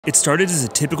It started as a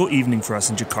typical evening for us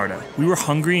in Jakarta. We were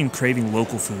hungry and craving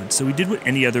local food, so we did what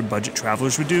any other budget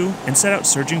travelers would do and set out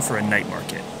searching for a night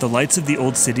market. The lights of the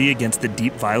old city against the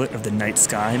deep violet of the night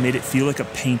sky made it feel like a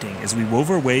painting as we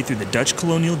wove our way through the Dutch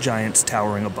colonial giants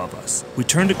towering above us. We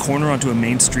turned a corner onto a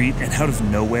main street and out of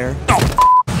nowhere... Oh!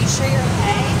 You sure you're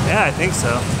okay? Yeah, I think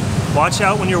so. Watch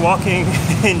out when you're walking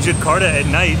in Jakarta at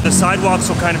night. The sidewalks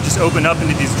will kind of just open up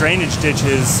into these drainage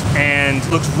ditches and it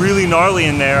looks really gnarly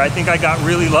in there. I think I got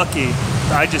really lucky.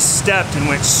 I just stepped and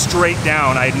went straight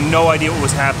down. I had no idea what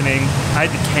was happening. I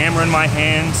had the camera in my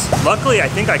hands. Luckily, I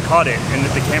think I caught it and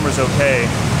that the camera's okay.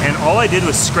 And all I did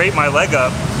was scrape my leg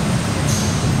up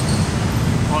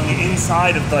on the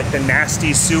inside of like the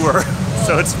nasty sewer.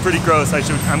 So it's pretty gross.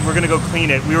 We're gonna go clean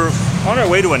it. We were on our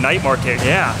way to a night market.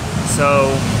 Yeah,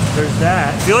 so there's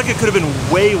that. I feel like it could have been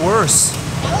way worse.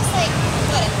 That was like,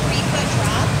 what, a 3-foot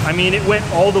drop? I mean, it went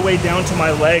all the way down to my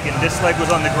leg and this leg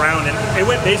was on the ground and it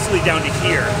went basically down to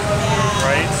here. Yeah.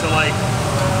 Right? So like,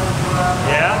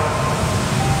 yeah?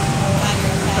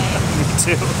 Me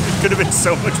too. It could have been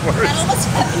so much worse. That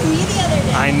almost happened to me the other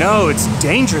day. I know, it's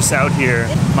dangerous out here.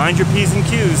 Mind your P's and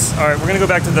Q's. All right, we're gonna go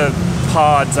back to the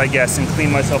pods, I guess, and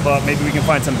clean myself up. Maybe we can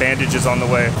find some bandages on the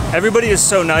way. Everybody is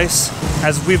so nice.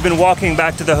 As we've been walking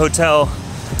back to the hotel,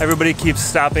 everybody keeps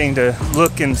stopping to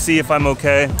look and see if I'm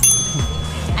okay.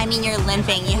 I mean, you're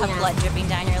limping. You have blood dripping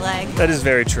down your leg. That is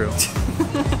very true.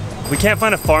 We can't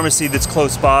find a pharmacy that's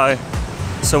close by,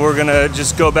 so we're gonna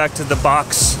just go back to the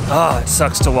box. Ah, it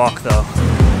sucks to walk though.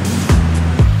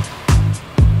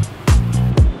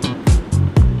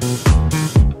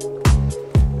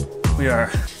 We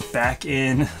are back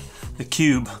in the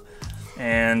cube,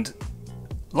 and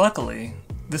luckily,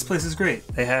 this place is great.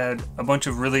 They had a bunch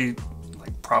of really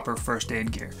like proper first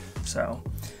aid gear. So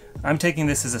I'm taking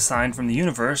this as a sign from the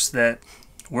universe that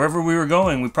wherever we were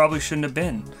going, we probably shouldn't have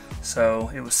been.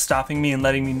 So it was stopping me and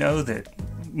letting me know that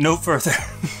no further.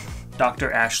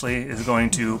 Dr. Ashley is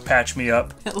going to patch me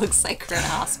up. It looks like we're in a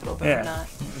hospital, but we're not.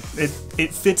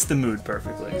 It fits the mood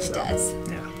perfectly. It does.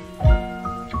 Yeah.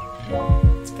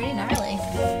 It's pretty gnarly.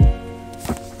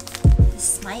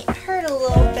 This might hurt a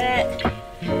little bit.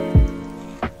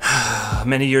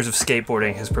 Many years of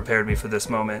skateboarding has prepared me for this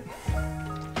moment.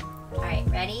 All right,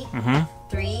 ready?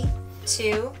 3,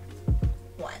 2,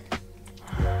 1.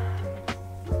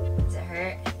 Does it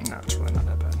hurt? No, it's really not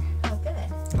that bad. Oh, good.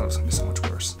 That was gonna be so much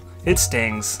worse. It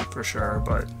stings for sure,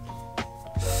 but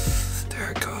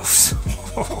there it goes.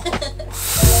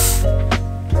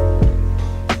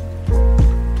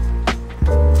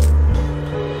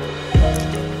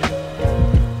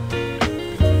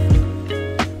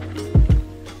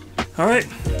 All right,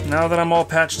 now that I'm all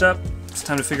patched up, it's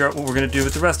time to figure out what we're gonna do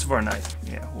with the rest of our night.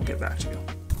 Yeah, we'll get back to you.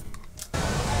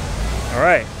 All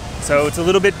right, so it's a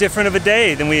little bit different of a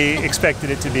day than we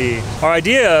expected it to be. Our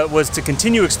idea was to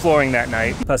continue exploring that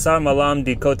night. Pasar Malam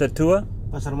di Kota Tua.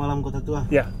 Pasar Malam Kota Tua?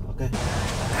 Yeah. Okay.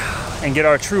 And get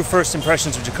our true first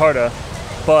impressions of Jakarta,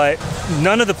 but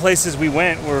none of the places we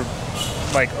went were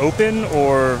like open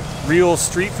or real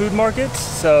street food markets,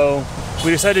 so we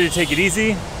decided to take it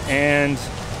easy and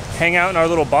hang out in our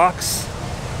little box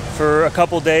for a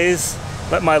couple days,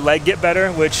 let my leg get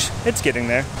better, which it's getting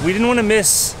there. We didn't want to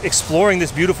miss exploring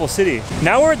this beautiful city.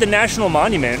 Now we're at the National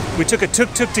Monument. We took a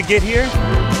tuk-tuk to get here,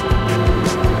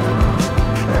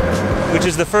 which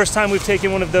is the first time we've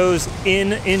taken one of those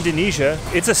in Indonesia.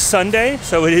 It's a Sunday,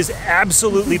 so it is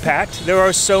absolutely packed. There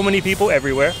are so many people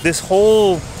everywhere. This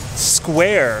whole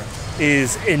square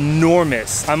is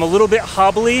enormous. I'm a little bit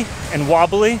hobbly and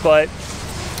wobbly, but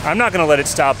I'm not gonna let it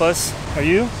stop us. Are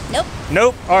you? Nope.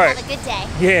 Nope? All right. Have a good day.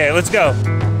 Yeah, let's go.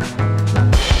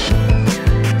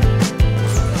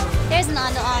 There's an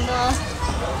ondo-ondo.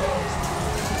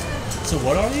 So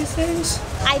what are these things?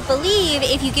 I believe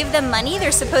if you give them money,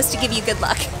 they're supposed to give you good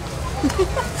luck.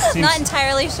 Not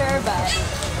entirely sure, but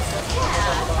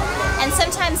yeah. And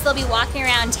sometimes they'll be walking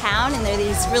around town and they're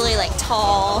these really like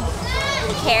tall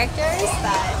characters,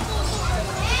 but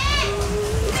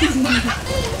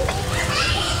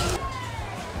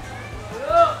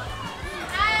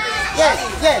Yes.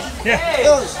 Yeah.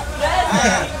 Terus.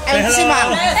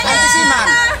 Antisiman.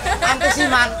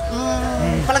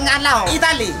 Pelengahan lao.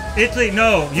 Italy. Italy,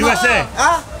 no. USA.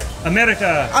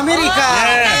 America. Amerika.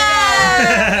 Yeah.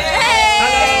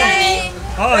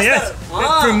 Hello. Oh, yes.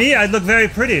 For me, I look very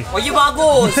pretty. Oh, you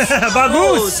bagus.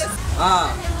 Bagus.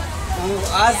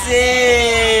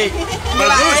 Asik.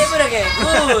 Bagus.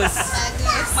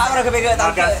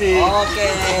 Okay.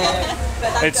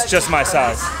 It's just my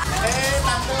size.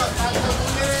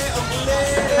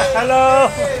 Hello.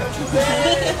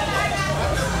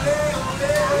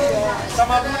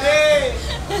 Sama Bude.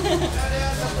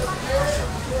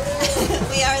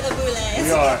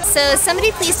 we are. So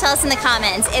somebody please tell us in the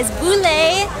comments, is bule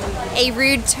a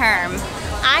rude term?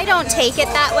 I don't take it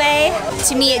that way.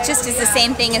 To me, it just is the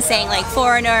same thing as saying like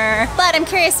foreigner. But I'm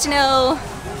curious to know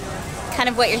kind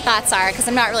of what your thoughts are, because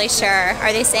I'm not really sure.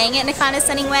 Are they saying it in a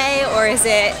condescending way, or is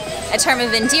it a term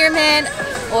of endearment,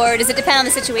 or does it depend on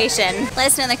the situation? Let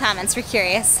us know in the comments, we're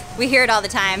curious. We hear it all the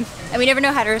time, and we never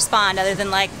know how to respond other than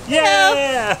like,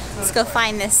 yeah! No. Let's go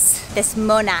find this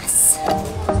Monas.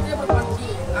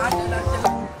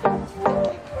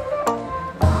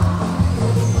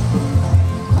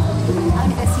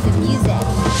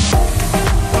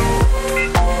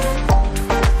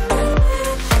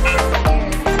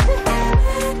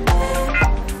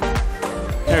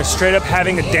 They're straight up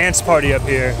having a dance party up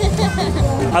here.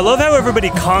 I love how everybody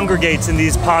congregates in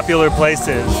these popular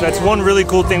places. That's one really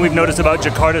cool thing we've noticed about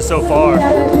Jakarta so far.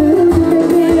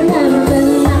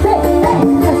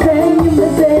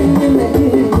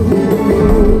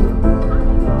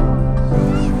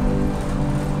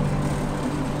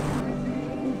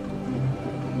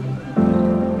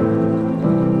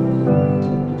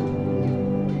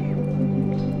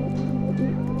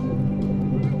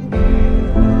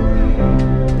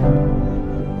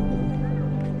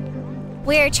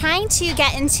 We're trying to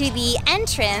get into the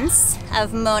entrance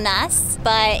of Monas,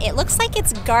 but it looks like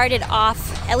it's guarded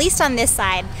off, at least on this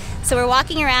side. So we're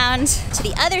walking around to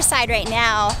the other side right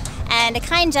now, and a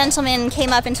kind gentleman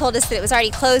came up and told us that it was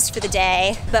already closed for the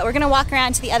day, but we're gonna walk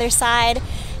around to the other side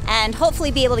and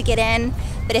hopefully be able to get in.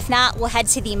 But if not, we'll head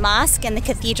to the mosque and the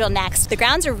cathedral next. The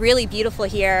grounds are really beautiful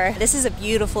here. This is a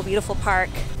beautiful, beautiful park,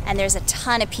 and there's a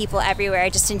ton of people everywhere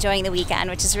just enjoying the weekend,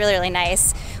 which is really, really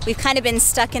nice. We've kind of been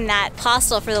stuck in that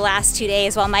hostel for the last 2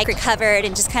 days while Mike recovered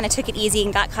and just kind of took it easy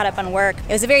and got caught up on work.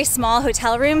 It was a very small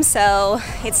hotel room, so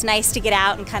it's nice to get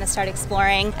out and kind of start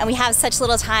exploring. And we have such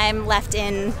little time left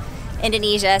in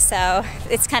Indonesia, so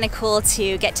it's kind of cool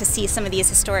to get to see some of these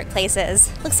historic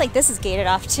places. Looks like this is gated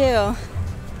off too.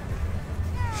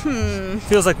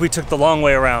 Feels like we took the long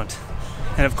way around.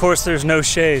 And of course there's no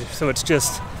shade, so it's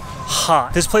just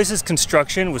hot. This place's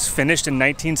construction was finished in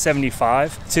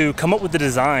 1975. To come up with the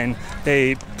design,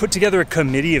 they put together a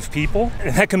committee of people,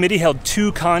 and that committee held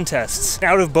 2 contests.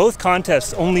 Out of both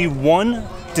contests, only one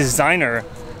designer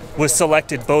was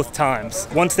selected both times.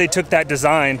 Once they took that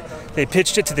design, they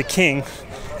pitched it to the king,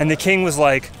 and the king was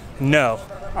like, no,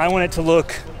 I want it to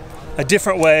look a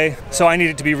different way, so I need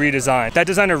it to be redesigned. That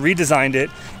designer redesigned it,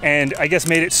 and I guess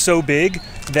made it so big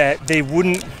that they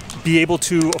wouldn't be able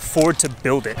to afford to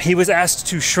build it. He was asked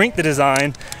to shrink the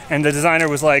design, and the designer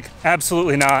was like,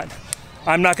 absolutely not.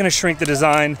 I'm not gonna shrink the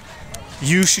design.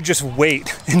 You should just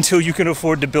wait until you can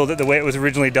afford to build it the way it was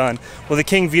originally done. Well, the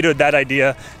king vetoed that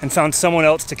idea and found someone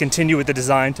else to continue with the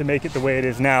design to make it the way it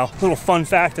is now. A little fun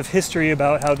fact of history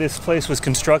about how this place was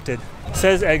constructed. It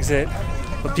says exit,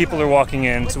 but people are walking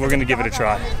in, so we're gonna give it a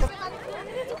try.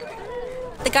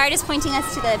 The guard is pointing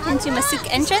us to the Pintu Masuk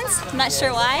entrance. I'm not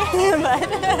sure why,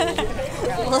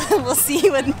 but we'll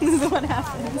see what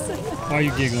happens. Why are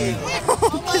you giggling?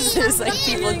 Because there's like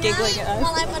people giggling at us.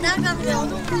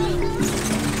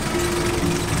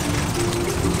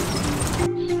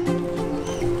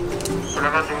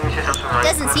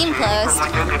 Doesn't seem closed.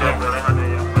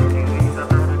 Yeah.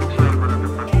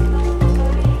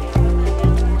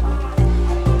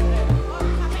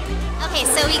 Okay,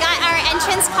 so we got our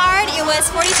entrance card. It was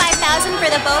 $45,000 for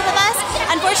the both of us.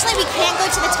 Unfortunately, we can't go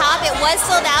to the top. It was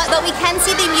sold out, but we can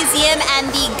see the museum and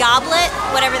the goblet,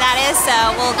 whatever that is, so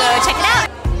we'll go check it out.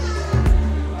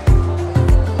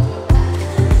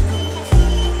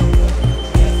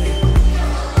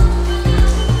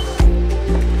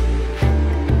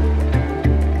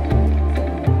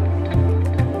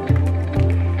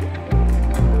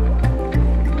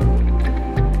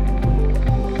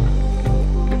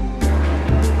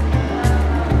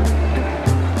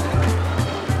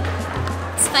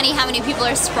 Funny how many people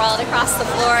are sprawled across the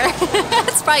floor.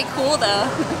 It's probably cool though.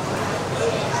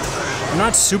 I'm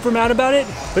not super mad about it,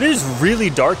 but it is really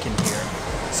dark in here.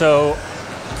 So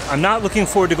I'm not looking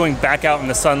forward to going back out in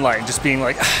the sunlight and just being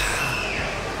like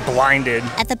blinded.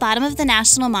 At the bottom of the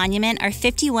National Monument are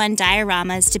 51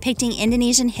 dioramas depicting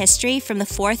Indonesian history from the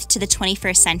 4th to the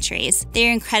 21st centuries. They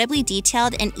are incredibly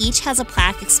detailed and each has a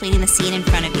plaque explaining the scene in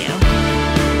front of you.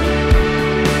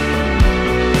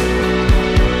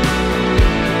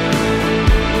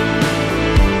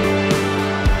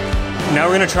 Now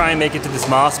we're gonna try and make it to this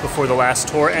mosque before the last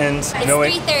tour ends. It's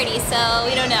 3:30, so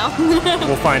we don't know.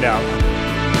 We'll find out.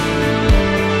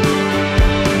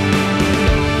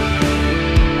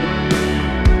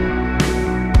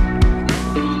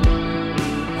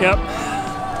 Yep,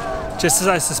 just as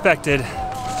I suspected,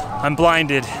 I'm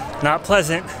blinded. Not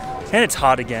pleasant, And it's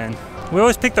hot again. We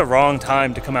always pick the wrong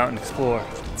time to come out and explore.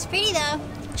 It's pretty though.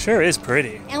 It sure is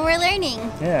pretty. And we're learning.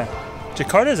 Yeah.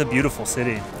 Jakarta is a beautiful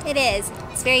city. It is.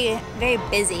 It's very, very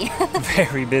busy.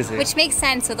 Very busy. Which makes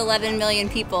sense with 11 million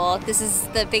people. This is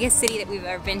the biggest city that we've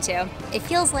ever been to. It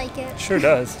feels like it. Sure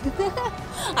does.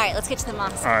 All right, let's get to the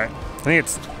mosque. All right. I think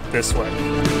it's this way.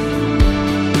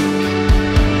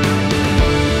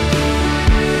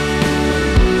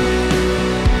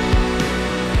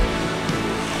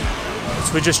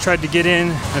 So we just tried to get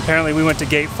in. Apparently we went to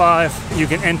gate 5. You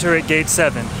can enter at gate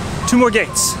 7. 2 more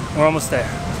gates. We're almost there.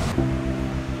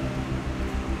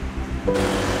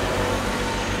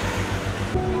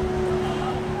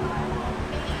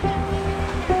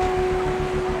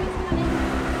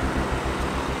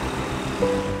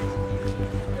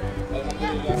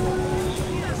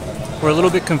 We're a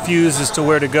little bit confused as to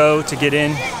where to go to get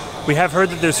in. We have heard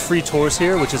that there's free tours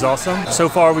here, which is awesome. So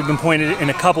far, we've been pointed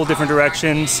in a couple different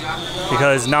directions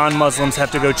because non-Muslims have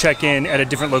to go check in at a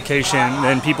different location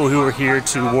than people who are here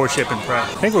to worship and pray.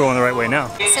 I think we're going the right way now.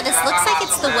 So this looks like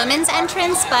it's the women's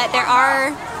entrance, but there are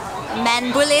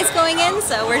men bules going in,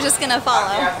 so we're just gonna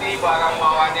follow.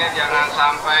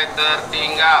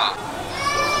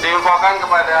 Diinfokan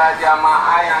kepada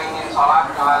jamaah yang ingin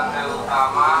sholat ke lantai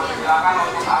utama, silakan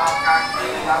untuk alas kaki.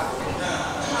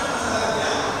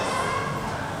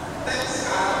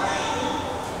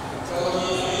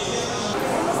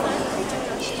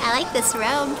 I like this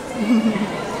robe.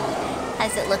 How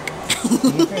does it look? What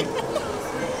do you think?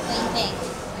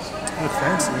 It looks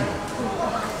fancy.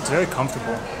 It's very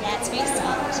comfortable. Yeah, it's very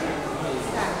soft.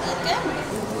 Look good.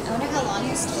 I wonder how long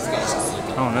this is.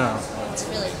 I don't know. It's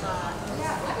really hot.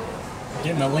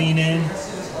 Getting a lean in.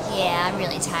 Yeah, I'm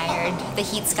really tired. The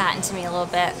heat's gotten to me a little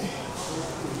bit.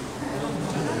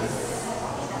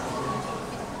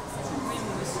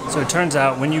 So it turns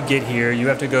out when you get here, you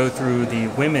have to go through the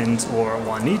women's or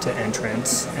Wanita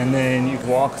entrance, and then you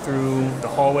walk through the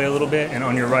hallway a little bit, and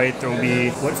on your right there will be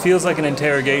what feels like an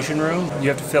interrogation room. You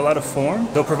have to fill out a form.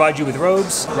 They'll provide you with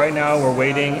robes. Right now we're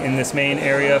waiting in this main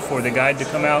area for the guide to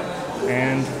come out,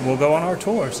 and we'll go on our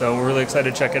tour. So we're really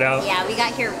excited to check it out. Yeah, we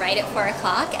got here right at 4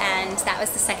 o'clock, and that was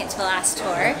the second to last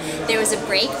tour. There was a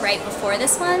break right before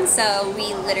this one, so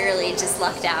we literally just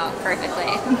lucked out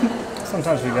perfectly.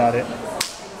 Sometimes we got it.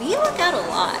 We luck out a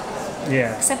lot.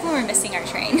 Yeah. Except when we're missing our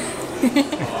train.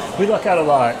 We luck out a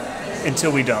lot until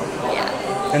we don't. Yeah.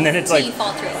 And then it's Until like you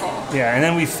fall through a hole. Yeah, and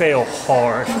then we fail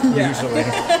hard usually.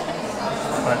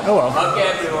 But oh well. Okay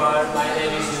everyone, my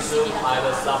name is Yusuf. I'm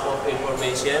a staff of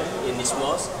information in this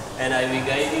mosque, and I will be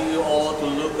guiding you all to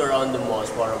look around the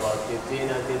mosque for about 15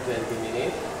 until 20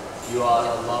 minutes. You are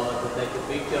allowed to take a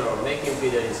picture or make a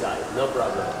video inside, no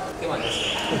problem. Come on,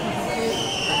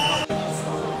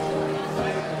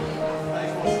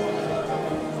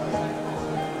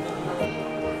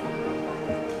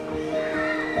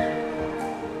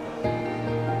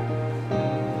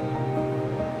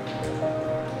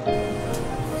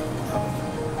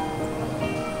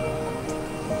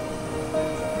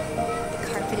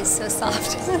 Is so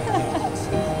soft.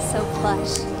 So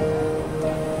plush.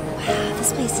 Wow,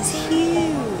 this place is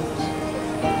huge.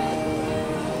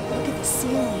 Look at the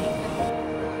ceiling.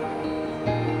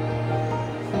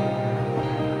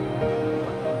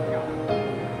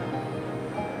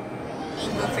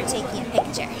 Angle for taking a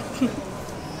picture.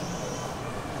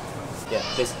 yeah,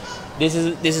 this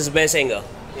is the best angle.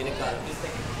 In the car, please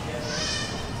take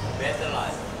a better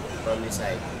light from this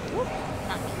side.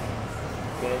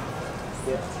 Okay.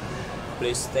 Yeah.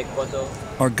 Please take photo.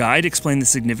 Our guide explained the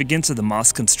significance of the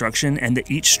mosque construction and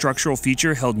that each structural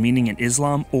feature held meaning in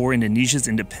Islam or Indonesia's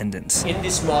independence. In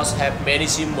this mosque have many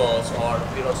symbols or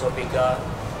philosophical,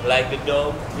 like the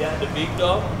dome, the big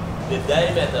dome. The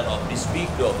diameter of this big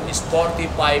dome is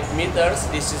 45 meters.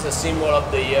 This is a symbol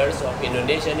of the years of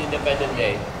Indonesian Independence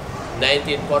Day,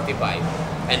 1945.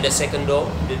 And the second dome,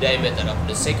 the diameter of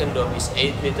the second dome is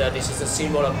 8 meters. This is a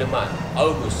symbol of the month,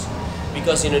 August.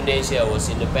 Because Indonesia was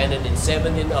independent in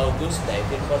 17 August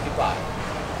 1945.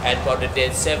 And for the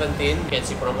date 17, you can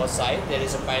see from outside, there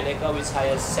is a pinnacle which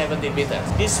height 70 meters.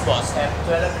 This mosque have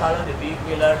 12 columns, the big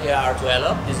pillar here are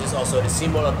 12. This is also the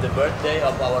symbol of the birthday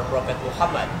of our Prophet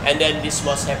Muhammad. And then this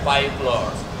mosque have 5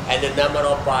 floors. And the number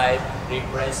of 5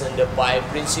 represent the 5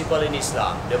 principles in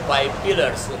Islam, the 5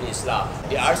 pillars in Islam.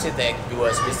 The architect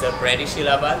was Mr. Freddy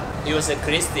Shilaban. He was a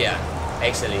Christian,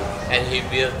 actually, and he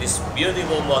built this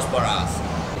beautiful mosque for us.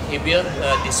 He built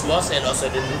this mosque and also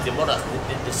the mosque,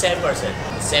 the same person,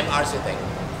 the same architect.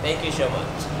 Thank you so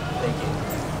much. Thank you.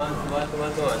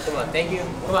 Come on. Thank you.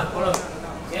 Come on, follow.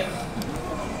 Yeah.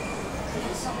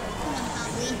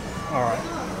 All right.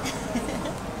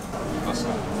 I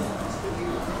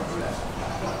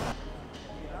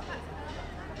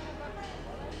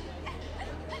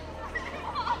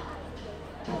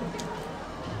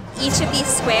each of these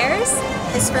squares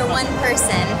is for one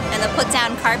person, and they'll put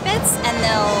down carpets and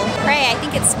they'll pray. I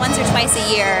think it's once or twice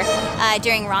a year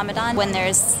during Ramadan when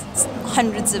there's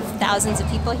hundreds of thousands of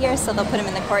people here, so they'll put them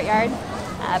in the courtyard.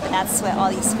 But that's what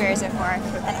all these squares are for,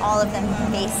 and all of them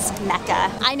face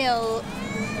Mecca. I know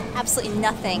absolutely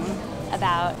nothing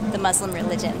about the Muslim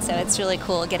religion, so it's really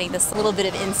cool getting this little bit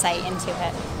of insight into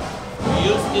it.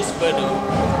 We used this bedroom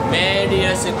many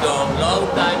years ago, long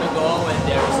time ago, when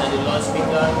there was any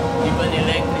loudspeaker, even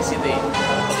electricity.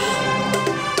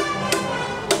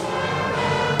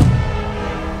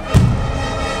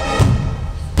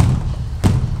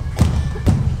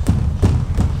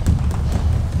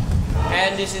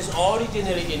 And this is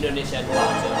originally Indonesian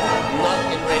culture, not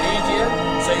in religion,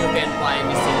 so you can find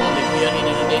this thing only here in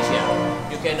Indonesia.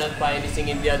 You cannot find this thing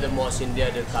in the other mosque in the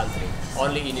other country,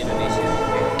 only in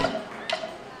Indonesia.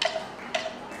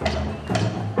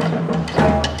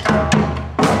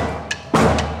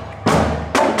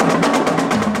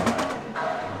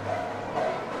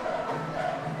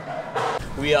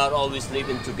 We are always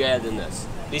living togetherness.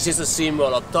 This is a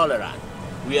symbol of tolerance.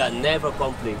 We are never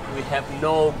conflict. We have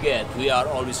no gate. We are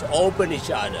always open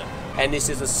each other. And this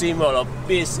is a symbol of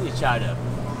peace each other.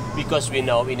 Because we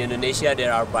know in Indonesia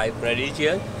there are 5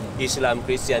 religions, Islam,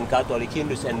 Christian, Catholic,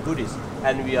 Hindus, and Buddhists.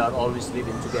 And we are always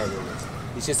living together.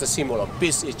 This is a symbol of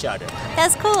peace each other.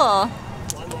 That's cool.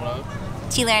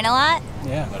 Do you learn a lot?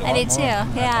 Yeah, I did too.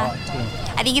 Yeah.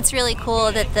 I think it's really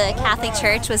cool that the Catholic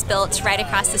Church was built right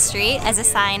across the street as a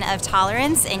sign of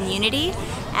tolerance and unity,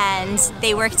 and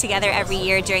they work together every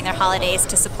year during their holidays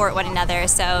to support one another.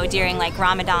 So during like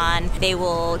Ramadan, they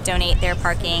will donate their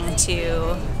parking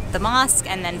to the mosque,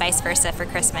 and then vice versa for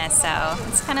Christmas. So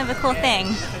it's kind of a cool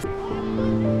thing.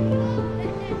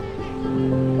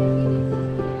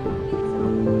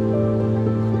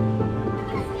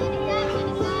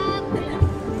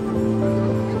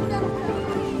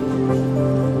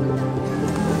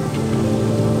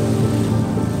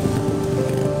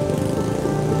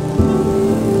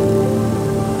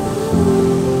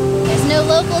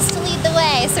 Locals to lead the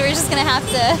way, so we're just gonna have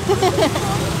to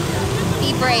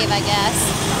be brave, I guess.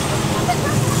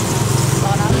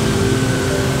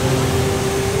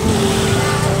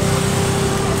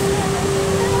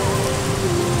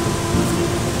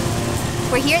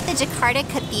 We're here at the Jakarta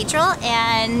Cathedral,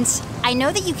 and I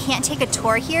know that you can't take a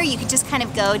tour here. You could just kind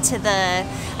of go to the,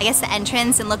 I guess, the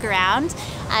entrance and look around.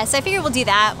 So I figured we'll do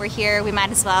that. We're here, we might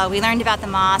as well. We learned about the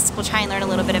mosque. We'll try and learn a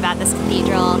little bit about this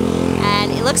cathedral.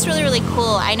 And it looks really, really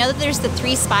cool. I know that there's the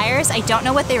 3 spires. I don't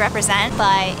know what they represent,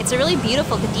 but it's a really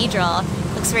beautiful cathedral.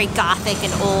 It looks very Gothic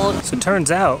and old. So it turns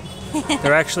out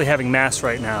they're actually having mass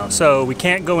right now. So we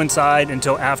can't go inside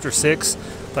until after 6.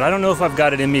 But I don't know if I've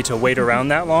got it in me to wait around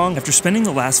that long. After spending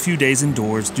the last few days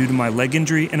indoors due to my leg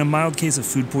injury and a mild case of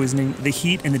food poisoning, the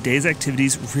heat and the day's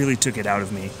activities really took it out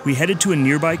of me. We headed to a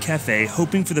nearby cafe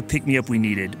hoping for the pick-me-up we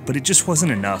needed, but it just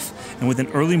wasn't enough. And with an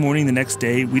early morning the next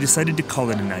day, we decided to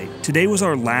call it a night. Today was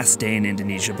our last day in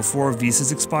Indonesia before our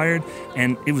visas expired,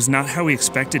 and it was not how we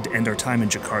expected to end our time in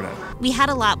Jakarta. We had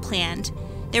a lot planned.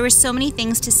 There were so many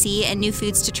things to see and new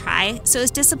foods to try, so it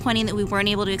was disappointing that we weren't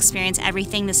able to experience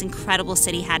everything this incredible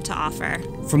city had to offer.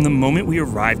 From the moment we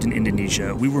arrived in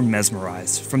Indonesia, we were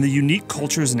mesmerized. From the unique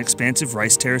cultures and expansive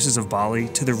rice terraces of Bali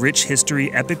to the rich history,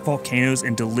 epic volcanoes,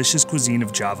 and delicious cuisine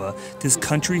of Java, this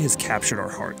country has captured our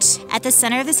hearts. At the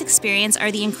center of this experience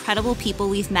are the incredible people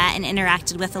we've met and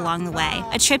interacted with along the way.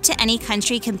 A trip to any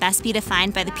country can best be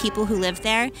defined by the people who live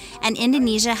there, and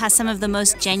Indonesia has some of the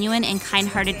most genuine and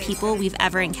kind-hearted people we've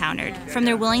ever encountered. From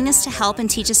their willingness to help and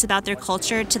teach us about their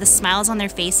culture to the smiles on their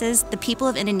faces, the people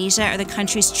of Indonesia are the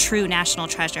country's true national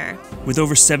treasure. With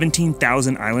over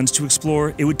 17,000 islands to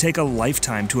explore, it would take a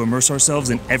lifetime to immerse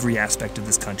ourselves in every aspect of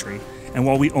this country. And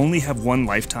while we only have one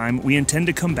lifetime, we intend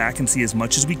to come back and see as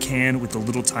much as we can with the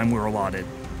little time we're allotted.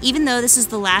 Even though this is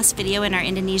the last video in our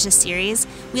Indonesia series,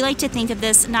 we like to think of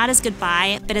this not as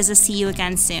goodbye, but as a see you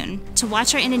again soon. To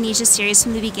watch our Indonesia series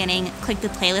from the beginning, click the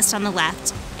playlist on the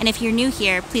left. And if you're new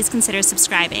here, please consider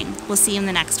subscribing. We'll see you in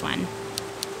the next one.